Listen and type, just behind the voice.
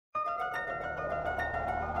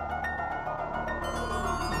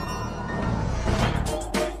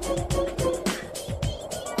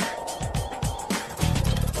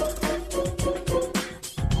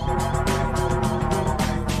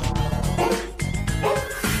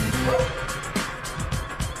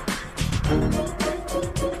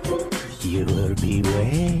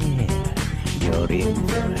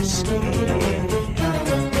scared.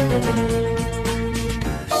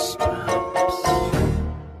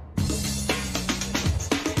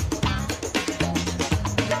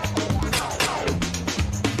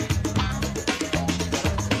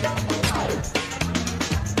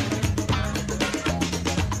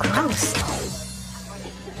 Gross.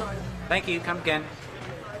 Thank you. Come again.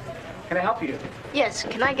 Can I help you? Yes,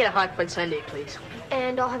 can I get a hot fudge sundae, please?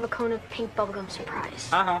 And I'll have a cone of pink bubblegum surprise.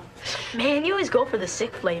 Uh-huh. Man, you always go for the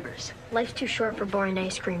sick flavors. Life's too short for boring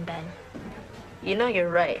ice cream, Ben. You know you're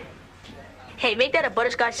right. Hey, make that a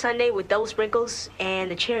butterscotch sundae with double sprinkles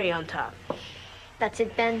and a cherry on top. That's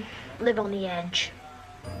it, Ben. Live on the edge.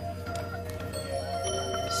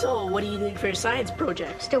 So, what are you doing for your science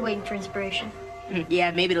project? Still waiting for inspiration.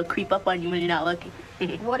 Yeah, maybe it'll creep up on you when you're not looking.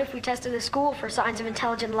 What if we tested the school for signs of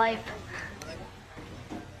intelligent life?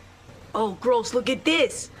 Oh, gross, look at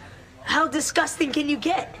this. How disgusting can you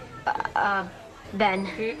get? Ben.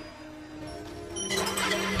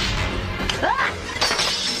 Ah!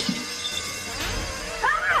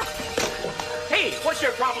 Hey, what's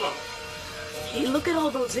your problem? Hey, look at all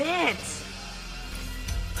those ants.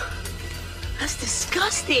 That's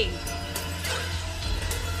disgusting.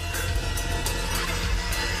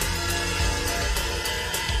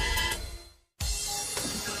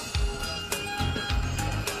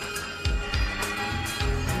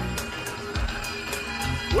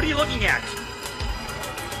 What are you looking at?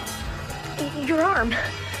 Your arm.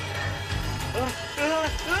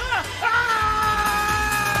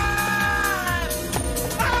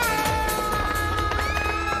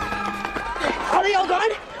 Are they all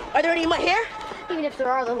gone? Are there any in my hair? Even if there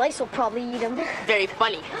are, the lice will probably eat them. Very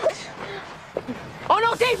funny. Oh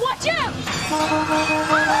no, Dave, watch out!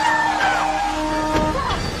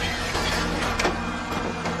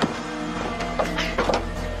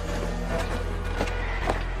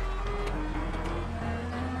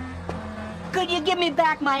 Could you give me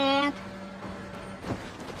back my aunt?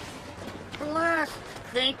 Relax.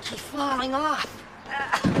 Think she's falling off.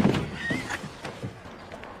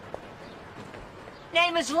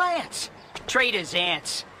 Name is Lance. Trade is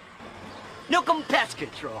ants. Nukem Pest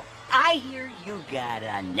Control. I hear you got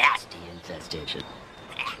a nasty infestation.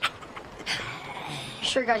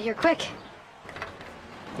 Sure got here quick.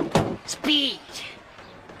 Speed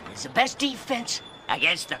is the best defense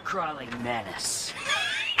against the crawling menace.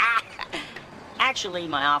 Actually,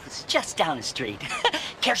 my office is just down the street.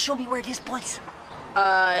 Care to show me where it is, boys?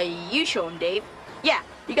 You show him, Dave. Yeah,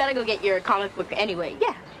 you gotta go get your comic book anyway.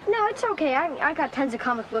 Yeah. No, it's okay. I got tons of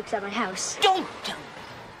comic books at my house. Don't tell me.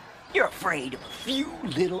 You're afraid of a few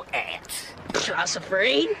little ants. Just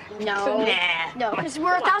afraid? No. Nah. No, because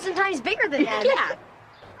we're 1,000 times bigger than them. Yeah.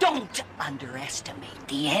 Don't underestimate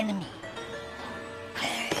the enemy.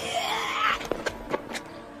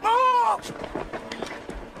 Oh!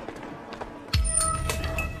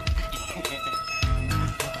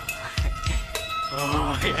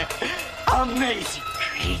 Oh, yeah. Amazing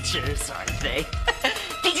creatures, aren't they?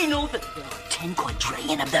 Did you know that there are 10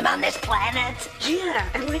 quadrillion of them on this planet? Yeah,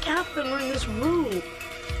 and like half of them are in this room.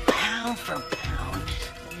 Pound for pound,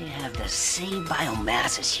 they have the same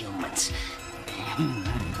biomass as humans. I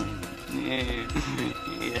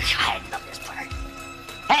love this part.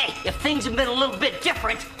 Hey, if things had been a little bit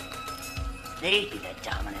different, they'd be the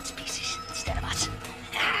dominant species instead of us.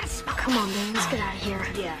 Oh, come on, man. Let's get out of here.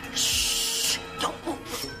 Yeah. Shh! Don't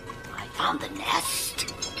move. I found the nest.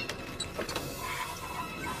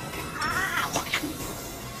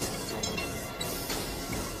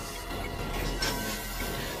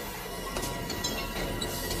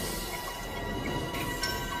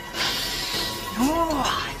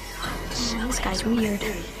 Man, this guy's weird.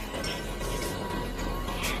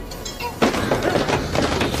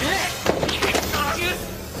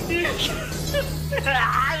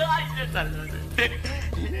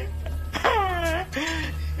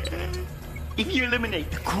 If you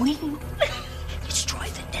eliminate the queen, destroy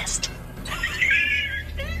the nest.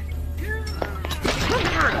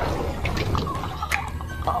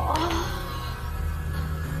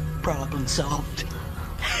 Problem solved.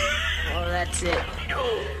 Oh, that's it.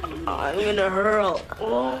 I'm gonna hurl.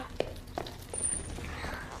 Oh.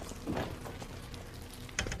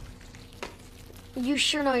 You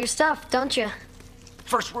sure know your stuff, don't you?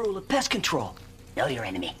 First rule of pest control, know your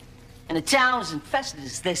enemy. In a town as infested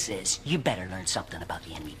as this is, you better learn something about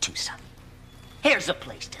the enemy too, son. Here's a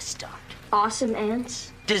place to start. Awesome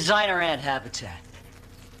ants. Designer ant habitat.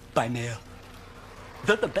 By mail.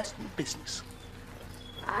 They're the best in the business.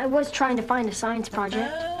 I was trying to find a science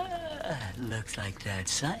project. Looks like that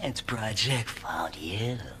science project found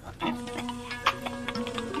you.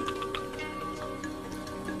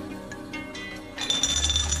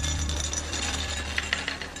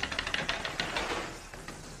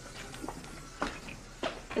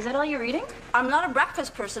 Is that all you're eating? I'm not a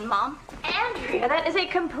breakfast person, Mom. Andrea, that is a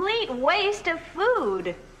complete waste of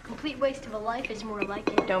food. Complete waste of a life is more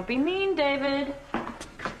like it. Don't be mean, David.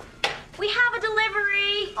 We have a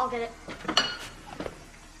delivery. I'll get it.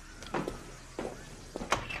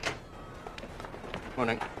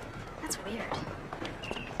 Morning. That's weird.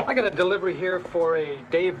 I got a delivery here for a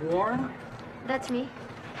Dave Warren. That's me.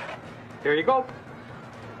 Here you go.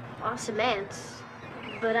 Awesome ants.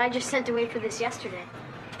 But I just sent away for this yesterday.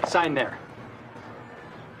 Sign there.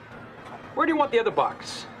 Where do you want the other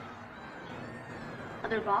box?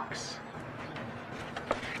 Other box?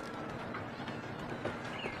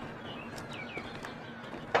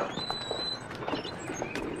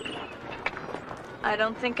 I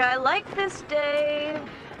don't think I like this, Dave.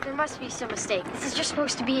 There must be some mistake. This is just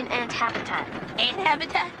supposed to be an ant habitat. Ant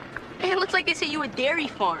habitat? Man, it looks like they sent you a dairy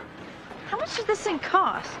farm. How much does this thing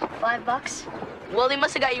cost? $5? Well, they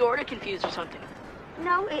must have got your order confused or something.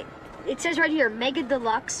 No, it says right here, Mega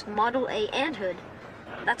Deluxe Model A ant hood.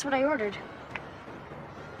 That's what I ordered.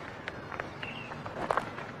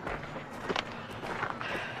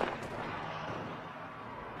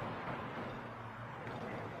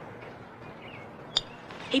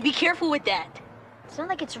 Hey, be careful with that. It's not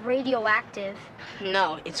like it's radioactive.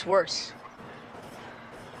 No, it's worse.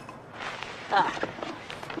 Ah,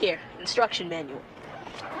 here, instruction manual.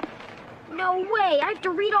 No way, I have to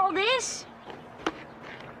read all this?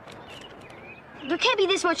 There can't be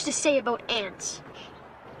this much to say about ants.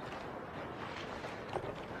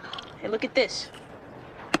 Hey, look at this.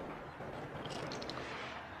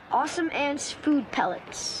 Awesome ants food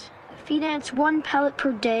pellets. Feed ants 1 pellet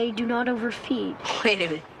per day. Do not overfeed. Wait a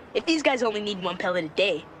minute. If these guys only need 1 pellet a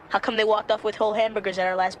day, how come they walked off with whole hamburgers at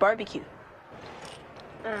our last barbecue?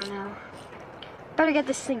 I don't know. Better get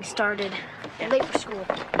this thing started. Yeah. Late for school.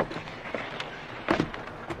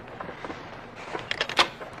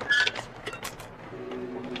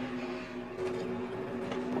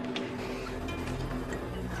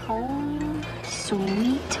 Home,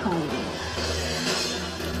 sweet home.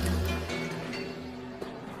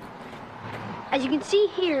 As you can see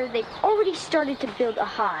here, they've already started to build a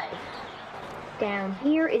hive. Down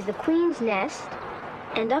here is the queen's nest,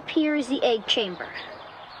 and up here is the egg chamber.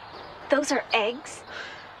 Those are eggs?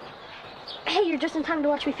 Hey, you're just in time to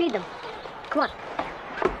watch me feed them. Come on.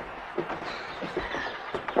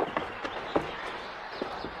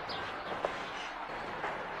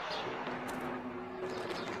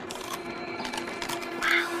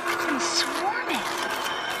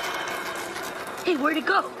 Hey, where'd it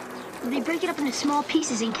go? They break it up into small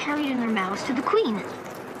pieces and carry it in their mouths to the queen.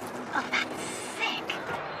 Oh, that's sick.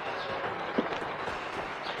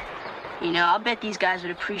 You know, I'll bet these guys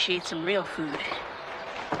would appreciate some real food.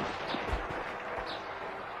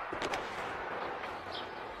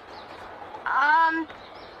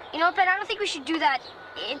 You know what, Ben? I don't think we should do that.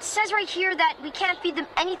 It says right here that we can't feed them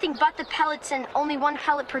anything but the pellets and only 1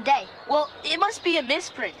 pellet per day. Well, it must be a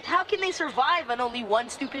misprint. How can they survive on only 1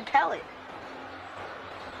 stupid pellet?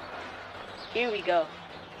 Here we go.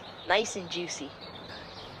 Nice and juicy.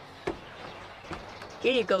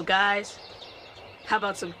 Here you go, guys. How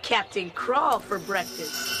about some Captain Crawl for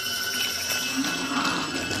breakfast?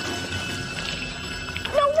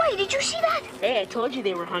 No way! Did you see that? Hey, I told you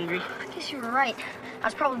they were hungry. I guess you were right. I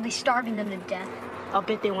was probably starving them to death. I'll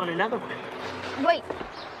bet they want another one. Wait.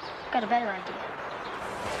 Got a better idea.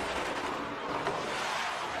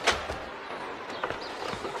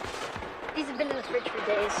 These have been in the fridge for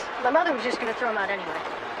days. My mother was just going to throw them out anyway.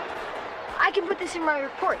 I can put this in my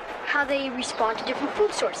report, how they respond to different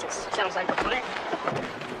food sources. Sounds like a plan.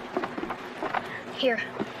 Here,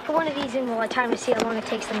 put one of these in while I time to see how long it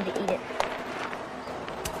takes them to eat it.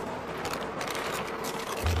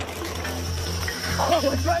 Oh,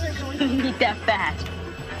 my brother's going to eat that fast.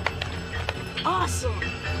 Awesome.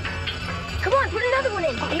 Come on, put another one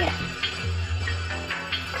in. Oh, yeah.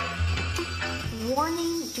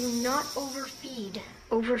 Warning, do not overfeed.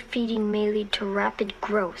 Overfeeding may lead to rapid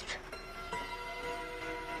growth.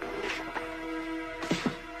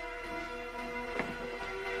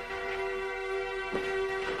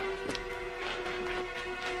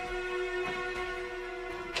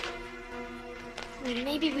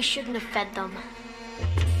 Maybe we shouldn't have fed them.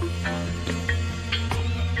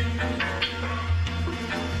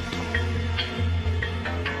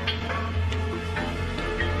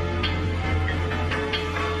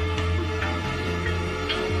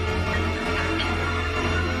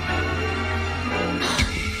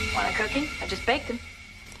 Want a cookie? I just baked them.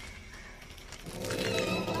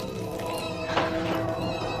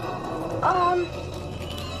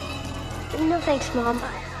 No thanks, Mom.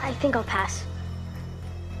 I think I'll pass.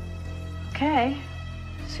 Okay.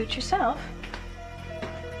 Suit yourself.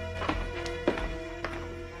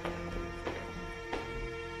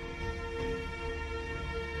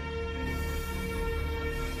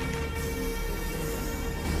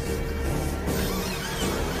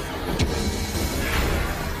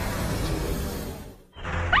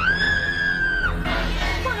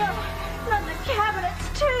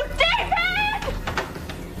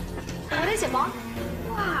 What is it, Mom?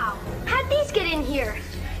 Wow. How'd these get in here?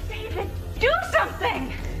 David, do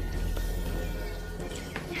something!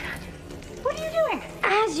 What are you doing?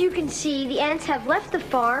 As you can see, the ants have left the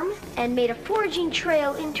farm and made a foraging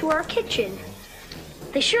trail into our kitchen.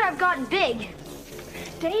 They sure have gotten big.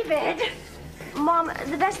 David! Mom,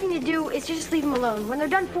 the best thing to do is just leave them alone. When they're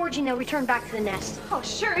done foraging, they'll return back to the nest. Oh,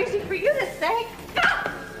 sure, easy for you to say.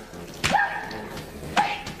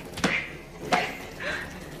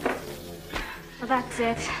 Well, that's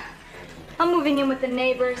it. I'm moving in with the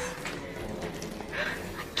neighbors.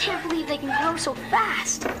 I can't believe they can grow so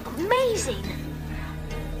fast. Amazing.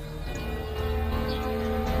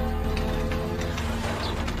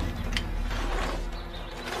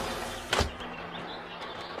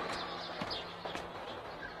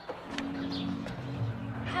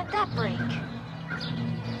 How'd that break?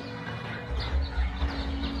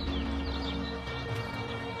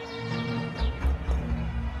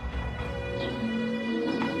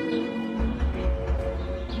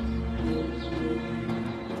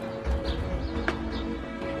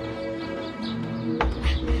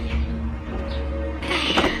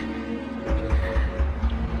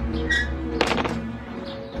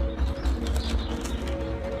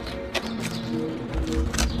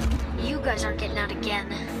 You guys aren't getting out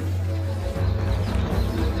again.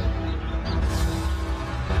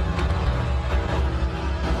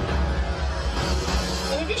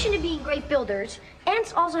 In addition to being great builders,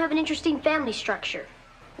 ants also have an interesting family structure.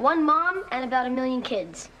 One mom and about 1 million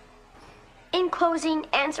kids. In closing,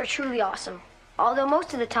 ants are truly awesome, although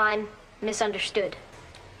most of the time, misunderstood.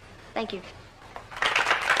 Thank you.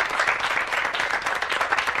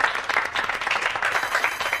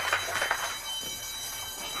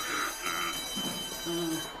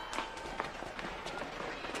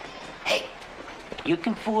 Hey, you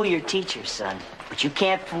can fool your teacher, son, but you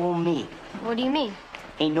can't fool me. What do you mean?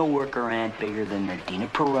 Ain't no worker ant bigger than their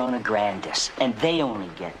Dinoperona grandis, and they only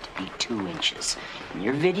get to be 2 inches. In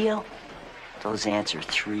your video, those ants are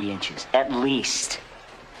 3 inches, at least.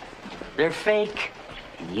 They're fake,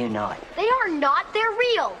 and you know it. They are not, they're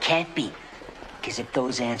real. Can't be, because if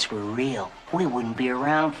those ants were real, we wouldn't be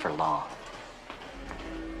around for long.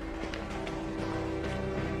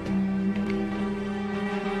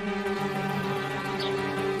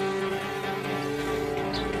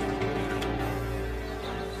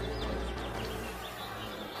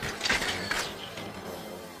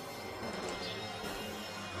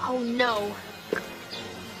 Oh no.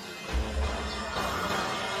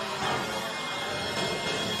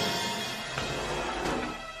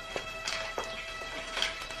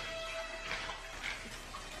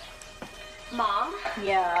 Mom,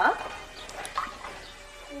 Yeah?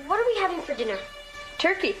 what are we having for dinner?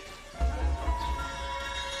 Turkey.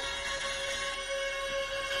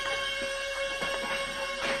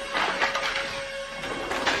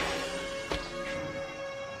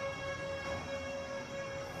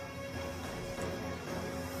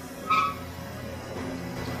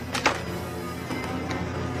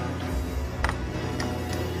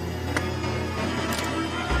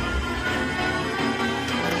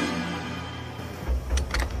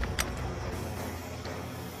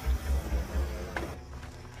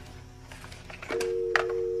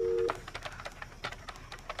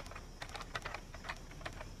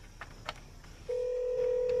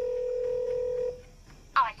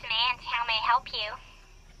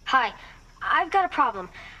 Hi, I've got a problem.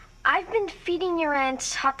 I've been feeding your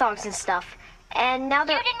ants hot dogs and stuff, and now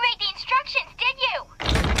they're... You didn't read the instructions, did you?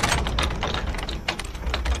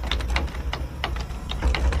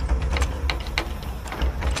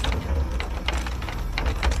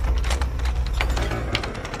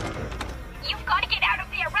 You've got to get out of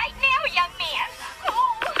there right now, young man.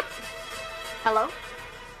 Oh. Hello?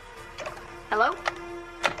 Hello?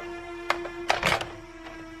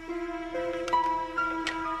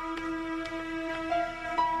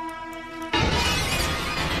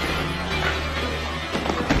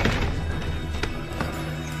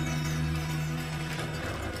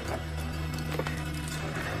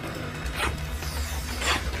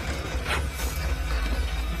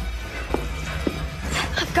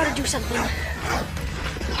 I've got to do something. There's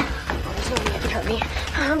no way it can hurt me.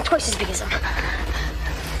 I'm twice as big as him. There's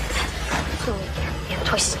no way it can hurt me. I'm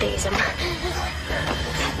twice as big as him.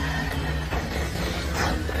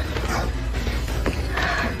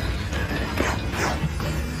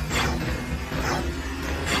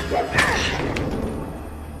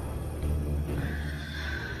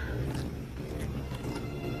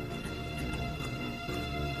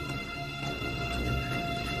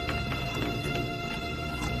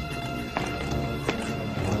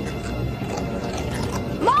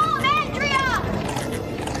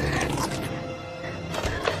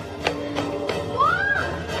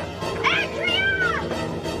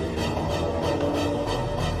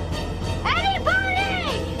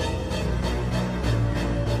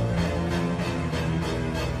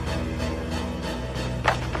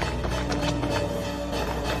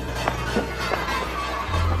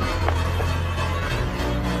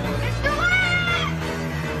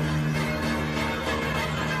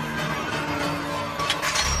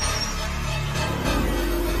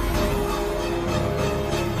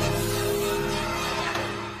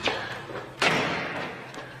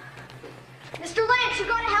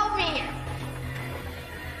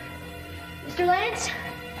 Mr. Lance?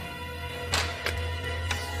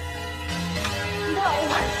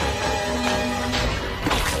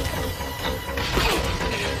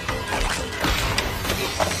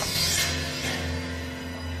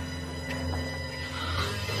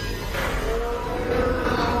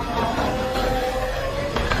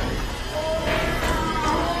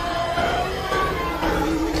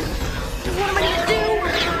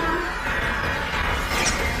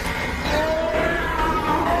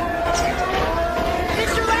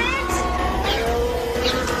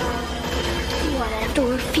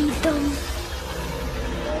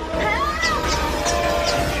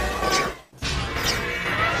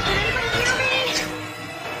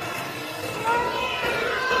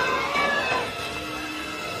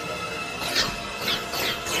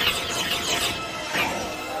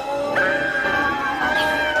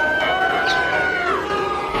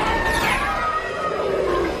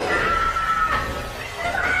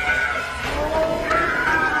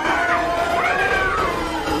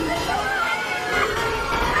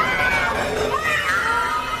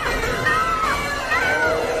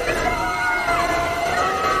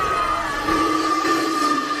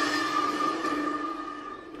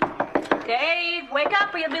 Dave, wake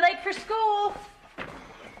up or you'll be late for school.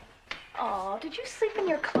 Oh, did you sleep in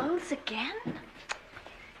your clothes again?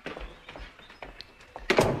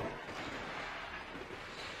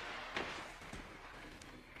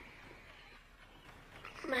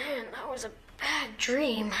 Man, that was a bad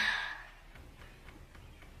dream.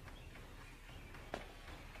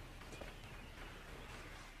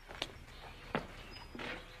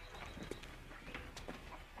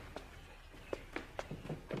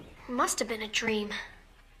 Must have been a dream.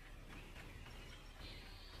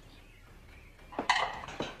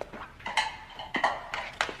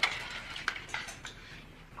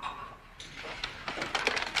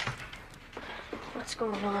 What's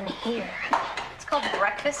going on here? It's called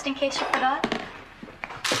breakfast, in case you forgot.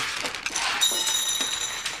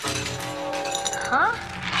 Huh?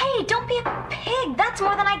 Hey, don't be a pig. That's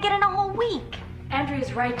more than I get in a whole week.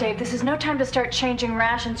 Andrea's right, Dave. This is no time to start changing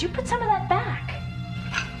rations. You put some of that back.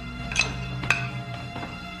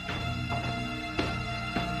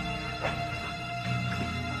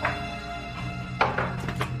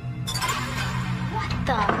 What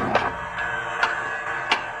the?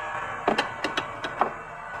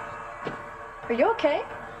 Are you okay?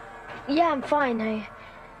 Yeah, I'm fine. I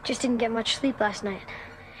just didn't get much sleep last night.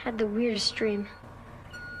 Had the weirdest dream.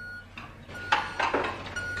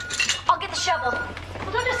 I'll get the shovel.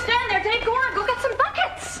 Well, don't just stand there, Dave. Go on, go get some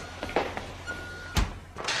buckets.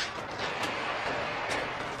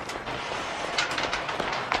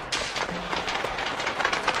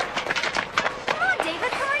 Come on,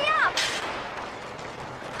 David, hurry up.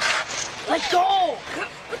 Let go!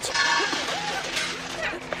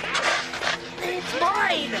 It's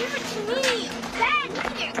mine! Give it to me.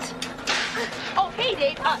 That's it. Oh, hey,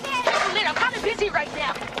 Dave. Lynn, I'm kind of busy right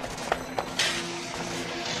now.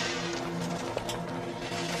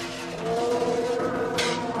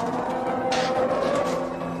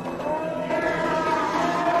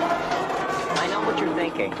 I know what you're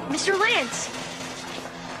thinking. Mr. Lance!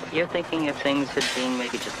 You're thinking if things had been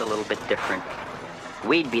maybe just a little bit different,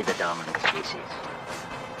 we'd be the dominant species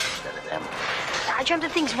instead of them. I dreamt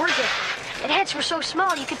that things were different. That heads were so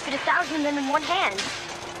small you could fit 1,000 of them in one hand.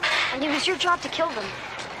 And it was your job to kill them.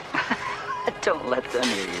 Don't let them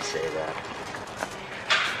hear you say that.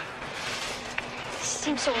 It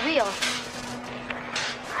seemed so real.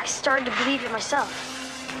 I started to believe it myself.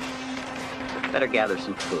 Better gather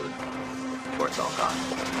some food before it's all gone.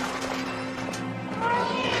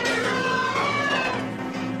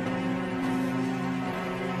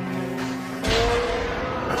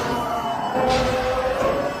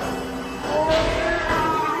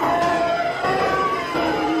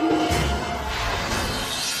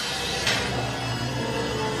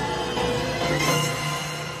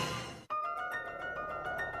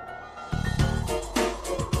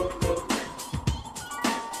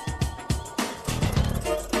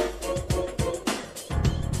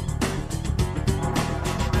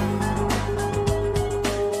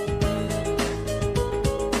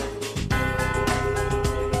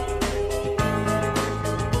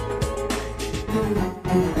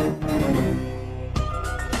 Thank you.